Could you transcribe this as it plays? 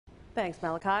Thanks,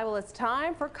 Malachi. Well, it's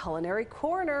time for Culinary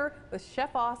Corner with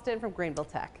Chef Austin from Greenville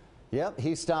Tech. Yep,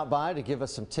 he stopped by to give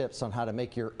us some tips on how to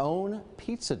make your own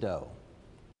pizza dough.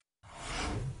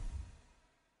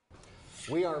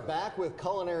 We are back with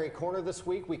Culinary Corner this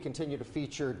week. We continue to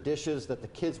feature dishes that the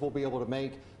kids will be able to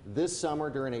make this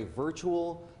summer during a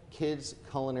virtual kids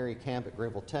culinary camp at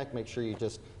Greenville Tech. Make sure you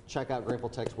just check out Greenville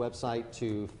Tech's website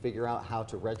to figure out how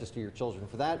to register your children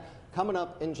for that. Coming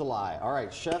up in July. All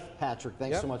right, Chef Patrick,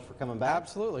 thanks so much for coming back.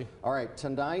 Absolutely. All right,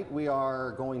 tonight we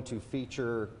are going to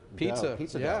feature pizza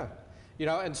dough. You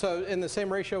know, and so in the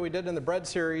same ratio we did in the bread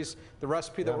series, the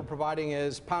recipe that we're providing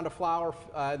is pound of flour,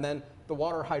 and then the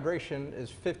water hydration is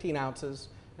 15 ounces,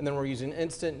 and then we're using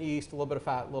instant yeast, a little bit of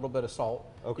fat, a little bit of salt.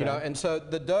 Okay. You know, and so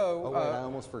the dough. Oh wait, I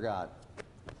almost forgot.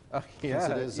 Yeah,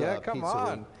 it is, come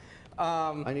on.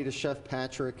 I need a Chef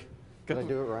Patrick. Did I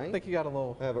do it right? I think you got a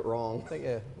little. I have it wrong.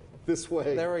 Yeah. This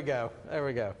way. There we go. There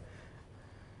we go.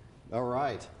 All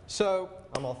right. So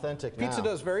I'm authentic now. Pizza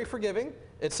dough is very forgiving.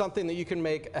 It's something that you can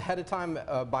make ahead of time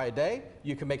by a day.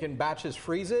 You can make it in batches,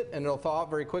 freeze it, and it'll thaw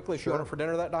out very quickly if you want it for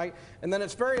dinner that night. And then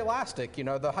it's very elastic. You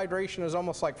know, the hydration is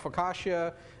almost like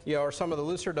focaccia, you know, or some of the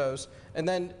looser doughs. And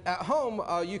then at home,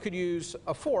 you could use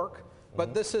a fork,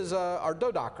 but this is our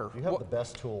dough docker. You have the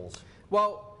best tools.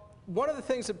 Well, one of the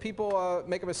things that people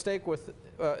make a mistake with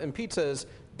in pizza is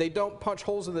they don't punch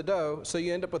holes in the dough, so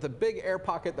you end up with a big air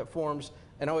pocket that forms.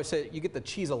 And I always say you get the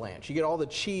cheese-a-lanche. You get all the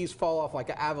cheese fall off like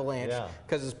an avalanche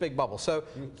because it's big bubbles. So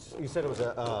you said it was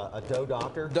a dough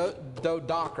docker? Dough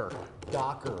docker.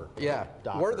 Docker. Yeah,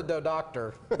 docker. We're the dough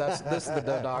doctor. This is the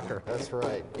dough docker. That's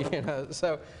right. You know,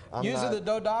 so using the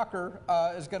dough docker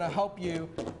is going to help you.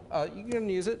 You can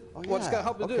use it. Oh, yeah. What it's going to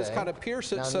help you do is kind of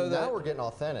pierce it now we're getting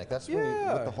authentic. That's when you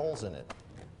put the holes in it.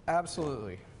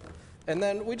 Absolutely. And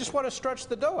then we just want to stretch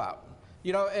the dough out.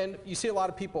 You know, and you see a lot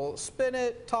of people spin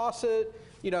it, toss it.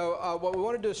 You know, what we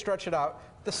want to do is stretch it out.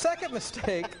 The second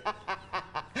mistake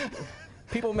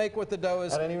people make with the dough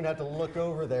is... I didn't even have to look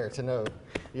over there to know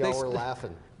y'all were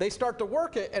laughing. They start to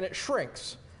work it and it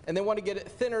shrinks. And they want to get it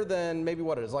thinner than maybe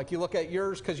what it is. Like you look at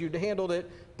yours because you handled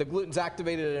it, the gluten's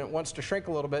activated and it wants to shrink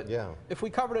a little bit. Yeah. If we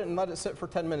covered it and let it sit for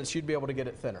 10 minutes, you'd be able to get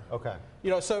it thinner. Okay.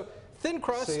 You know, so thin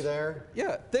crust... See there?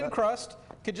 Yeah, thin crust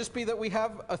could just be that we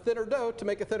have a thinner dough to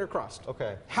make a thinner crust.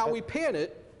 Okay. How we pan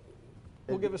it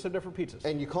will give us a different pizzas.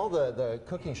 And you call the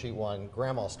cooking sheet one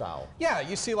grandma style. Yeah,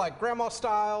 you see like grandma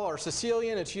style or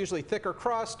Sicilian, it's usually thicker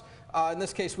crust. In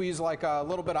this case, we use like a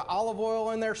little bit of olive oil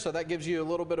in there, so that gives you a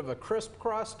little bit of a crisp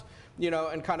crust, you know,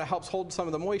 and kind of helps hold some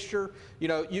of the moisture. You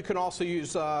know, you can also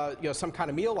use, you know, some kind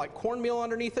of meal like cornmeal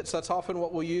underneath it, so that's often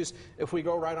what we'll use if we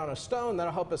go right on a stone.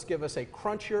 That'll help us give us a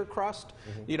crunchier crust,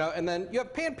 you know, and then you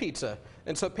have pan pizza.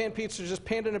 And so pan pizza is just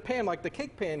panned in a pan like the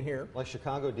cake pan here. Like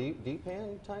Chicago deep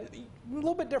pan type? A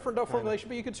little bit different dough formulation,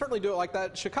 but you could certainly do it like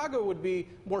that. Chicago would be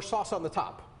more sauce on the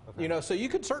top. Okay. You know, so you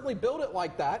could certainly build it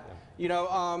like that, you know,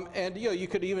 and you know, you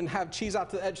could even have cheese out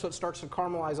to the edge so it starts to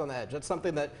caramelize on the edge. That's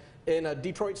something that in a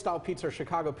Detroit-style pizza or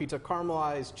Chicago pizza,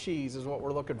 caramelized cheese is what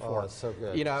we're looking for. Oh, it's so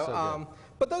good. You know, so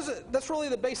but that's really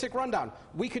the basic rundown.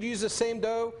 We could use the same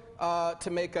dough to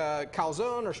make a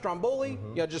calzone or stromboli,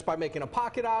 you know, just by making a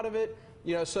pocket out of it.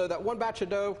 You know, so that one batch of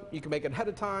dough, you can make it ahead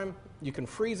of time. You can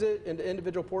freeze it into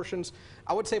individual portions.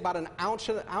 I would say about an ounce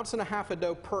and a half of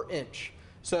dough per inch.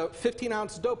 So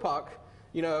 15-ounce dough puck,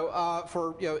 you know,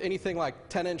 for, you know, anything like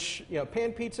 10-inch, you know,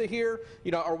 pan pizza here,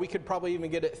 you know, or we could probably even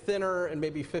get it thinner and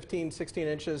maybe 15, 16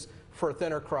 inches for a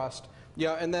thinner crust. You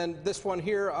know, and then this one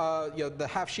here, you know, the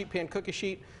half sheet pan cookie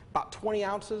sheet, about 20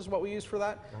 ounces what we use for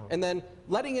that. Oh. And then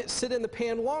letting it sit in the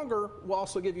pan longer will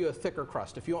also give you a thicker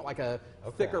crust. If you want like a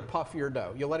thicker, puffier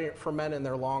dough, you're letting it ferment in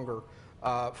there longer.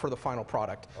 For the final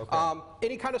product. Okay.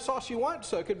 Any kind of sauce you want,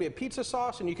 so it could be a pizza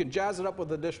sauce, and you can jazz it up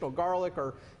with additional garlic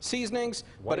or seasonings.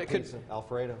 White pizza,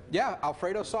 Alfredo. Yeah,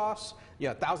 Alfredo sauce.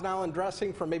 Yeah, Thousand Island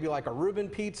dressing for maybe like a Reuben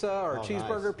pizza or a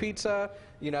cheeseburger pizza.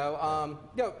 You know,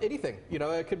 anything. You know,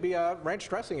 it could be a ranch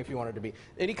dressing if you want it to be.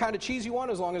 Any kind of cheese you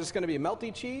want, as long as it's going to be a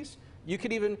melty cheese. You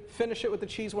could even finish it with the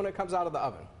cheese when it comes out of the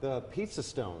oven. The pizza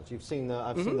stones, you've seen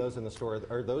I've seen those in the store.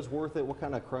 Are those worth it? What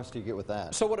kind of crust do you get with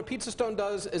that? So what a pizza stone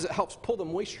does is it helps pull the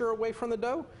moisture away from the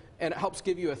dough, and it helps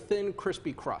give you a thin,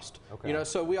 crispy crust. Okay. You know,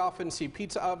 so we often see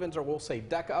pizza ovens, or we'll say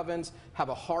deck ovens, have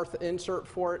a hearth insert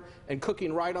for it, and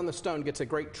cooking right on the stone gets a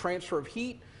great transfer of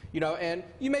heat. You know, and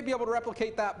you may be able to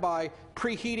replicate that by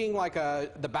preheating like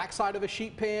the backside of a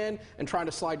sheet pan and trying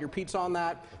to slide your pizza on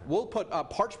that. We'll put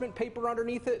parchment paper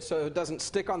underneath it so it doesn't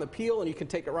stick on the peel, and you can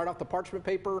take it right off the parchment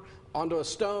paper onto a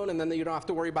stone, and then you don't have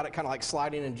to worry about it kind of like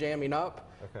sliding and jamming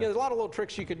up. There's a lot of little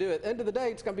tricks you could do. At the end of the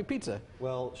day, it's going to be pizza.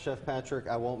 Well, Chef Patrick,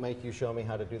 I won't make you show me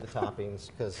how to do the toppings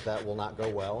because that will not go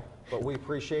well, but we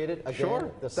appreciate it. Again,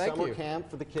 Sure. the summer camp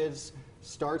for the kids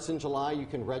starts in July. You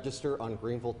can register on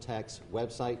Greenville Tech's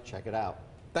website. Check it out.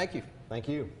 Thank you. Thank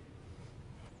you.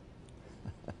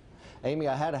 Amy,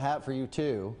 I had a hat for you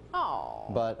too. Oh.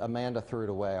 But Amanda threw it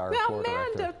away, our floor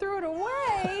Amanda director. threw it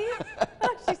away.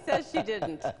 She says she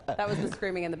didn't. That was the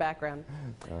screaming in the background.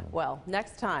 Well,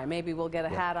 next time, maybe we'll get a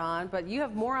hat on, but you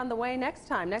have more on the way next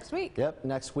week. Yep,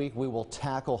 next week we will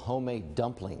tackle homemade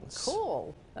dumplings.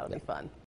 Cool. That'll be fun.